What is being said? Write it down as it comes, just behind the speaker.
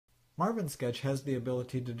Marvin sketch has the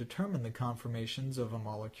ability to determine the conformations of a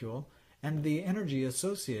molecule and the energy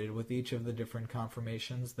associated with each of the different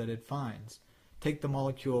conformations that it finds. Take the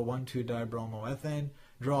molecule 1,2-dibromoethane,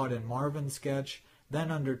 draw it in Marvin sketch, then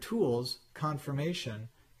under Tools, Conformation,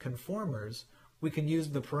 Conformers, we can use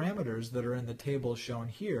the parameters that are in the table shown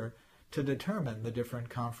here to determine the different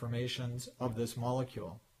conformations of this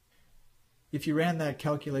molecule. If you ran that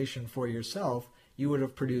calculation for yourself, you would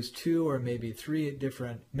have produced 2 or maybe 3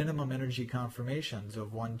 different minimum energy conformations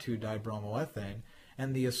of 1,2-dibromoethane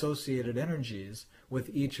and the associated energies with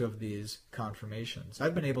each of these conformations.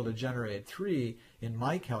 I've been able to generate 3 in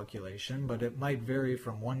my calculation, but it might vary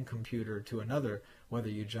from one computer to another whether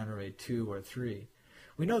you generate 2 or 3.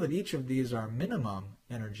 We know that each of these are minimum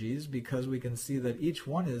energies because we can see that each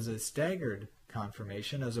one is a staggered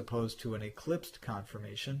conformation as opposed to an eclipsed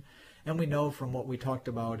conformation, and we know from what we talked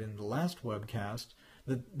about in the last webcast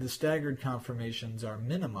that the staggered conformations are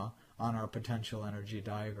minima on our potential energy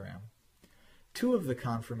diagram. 2 of the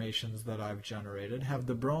conformations that I've generated have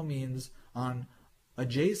the bromines on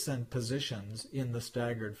adjacent positions in the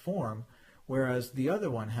staggered form, whereas the other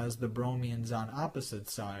one has the bromines on opposite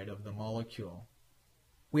side of the molecule.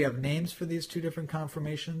 We have names for these 2 different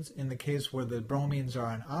conformations. In the case where the bromines are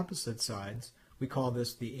on opposite sides, we call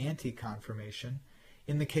this the anti-conformation.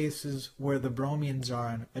 In the cases where the bromines are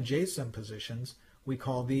in adjacent positions, we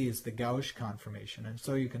call these the Gauche conformation. And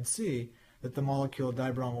so you can see that the molecule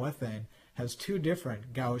dibromoethane has 2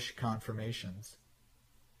 different Gauche conformations.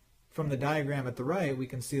 From the diagram at the right, we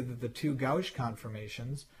can see that the 2 Gauche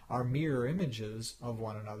conformations are mirror images of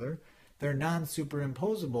one another. They're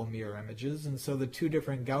non-superimposable mirror images, and so the 2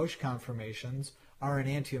 different Gauche conformations are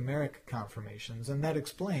enantiomeric conformations, and that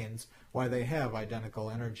explains why they have identical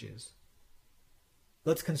energies.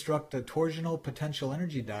 Let's construct a torsional potential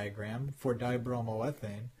energy diagram for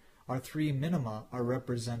dibromoethane. Our 3 minima are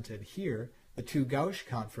represented here. The 2 Gauche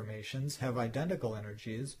conformations have identical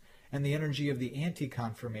energies, and the energy of the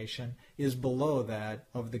anti-conformation is below that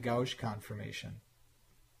of the Gauche conformation.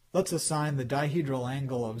 Let's assign the dihedral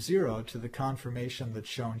angle of 0 to the conformation that's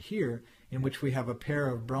shown here, in which we have a pair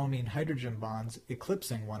of bromine hydrogen bonds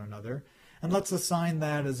eclipsing one another, and let's assign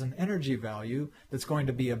that as an energy value that's going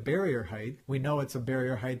to be a barrier height. We know it's a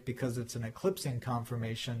barrier height because it's an eclipsing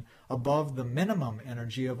conformation above the minimum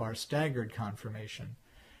energy of our staggered conformation.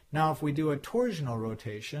 Now if we do a torsional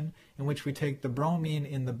rotation, in which we take the bromine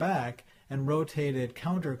in the back and rotate it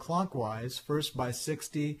counterclockwise, first by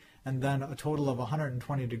 60 and then a total of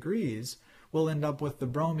 120 degrees, we'll end up with the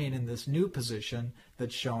bromine in this new position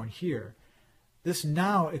that's shown here. This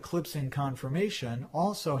now eclipsing conformation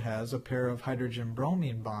also has a pair of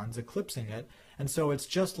hydrogen-bromine bonds eclipsing it, and so it's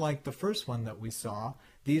just like the first one that we saw.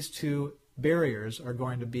 These 2 barriers are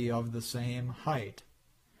going to be of the same height.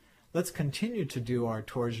 Let's continue to do our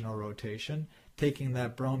torsional rotation, taking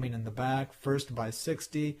that bromine in the back first by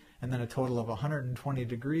 60 and then a total of 120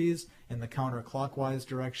 degrees in the counterclockwise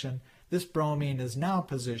direction. This bromine is now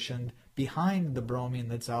positioned behind the bromine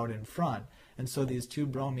that's out in front, and so these 2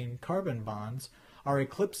 bromine carbon bonds are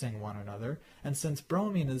eclipsing one another, and since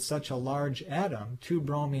bromine is such a large atom, 2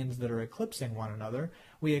 bromines that are eclipsing one another,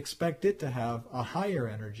 we expect it to have a higher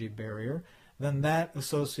energy barrier than that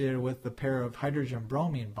associated with the pair of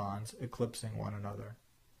hydrogen-bromine bonds eclipsing one another.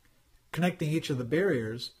 Connecting each of the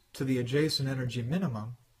barriers to the adjacent energy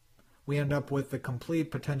minimum, we end up with the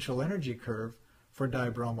complete potential energy curve for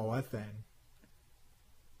dibromoethane.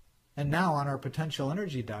 And now on our potential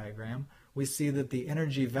energy diagram, we see that the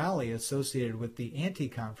energy valley associated with the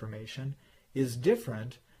anti-conformation is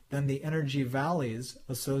different than the energy valleys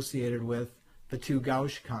associated with the 2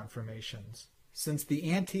 Gauche conformations. Since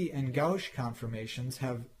the anti and Gauche conformations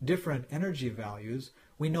have different energy values,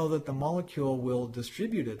 we know that the molecule will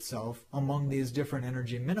distribute itself among these different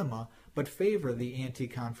energy minima, but favor the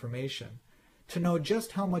anti-conformation. To know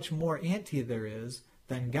just how much more anti there is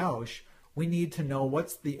than Gauche, we need to know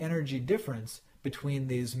what's the energy difference between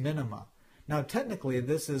these minima. Now technically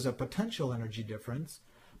this is a potential energy difference,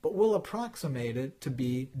 but we'll approximate it to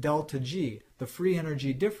be delta G, the free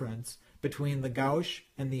energy difference between the Gauche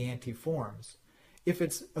and the anti-forms. If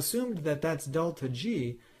it's assumed that that's delta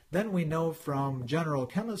G, then we know from general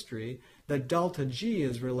chemistry that delta G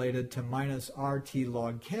is related to minus RT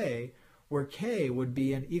log K, where K would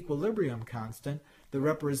be an equilibrium constant that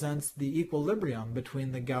represents the equilibrium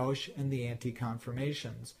between the Gauche and the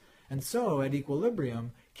anti-conformations. And so at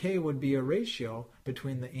equilibrium, K would be a ratio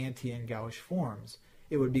between the anti and Gauche forms.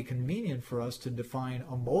 It would be convenient for us to define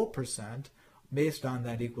a mole percent based on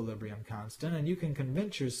that equilibrium constant, and you can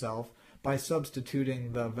convince yourself by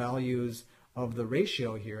substituting the values of the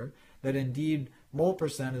ratio here that indeed mole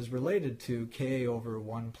percent is related to K over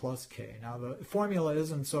 1 plus K. Now the formula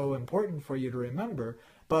isn't so important for you to remember,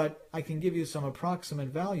 but I can give you some approximate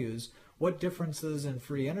values. What differences in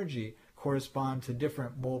free energy correspond to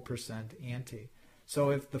different mole percent anti? So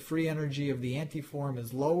if the free energy of the antiform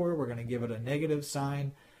is lower, we're going to give it a negative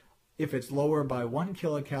sign. If it's lower by 1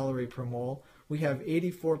 kilocalorie per mole, we have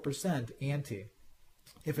 84% anti.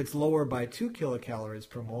 If it's lower by 2 kilocalories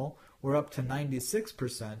per mole, we're up to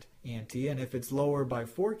 96% anti, and if it's lower by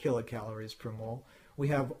 4 kilocalories per mole, we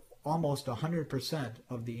have almost 100%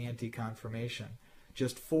 of the anti-conformation.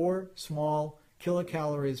 Just 4 small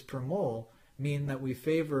kilocalories per mole mean that we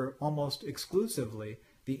favor almost exclusively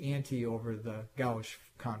the anti over the Gauche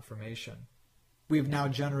conformation. We've now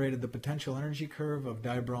generated the potential energy curve of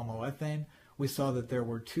dibromoethane. We saw that there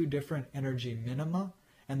were 2 different energy minima,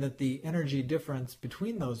 and that the energy difference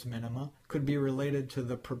between those minima could be related to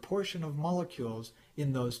the proportion of molecules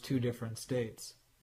in those 2 different states.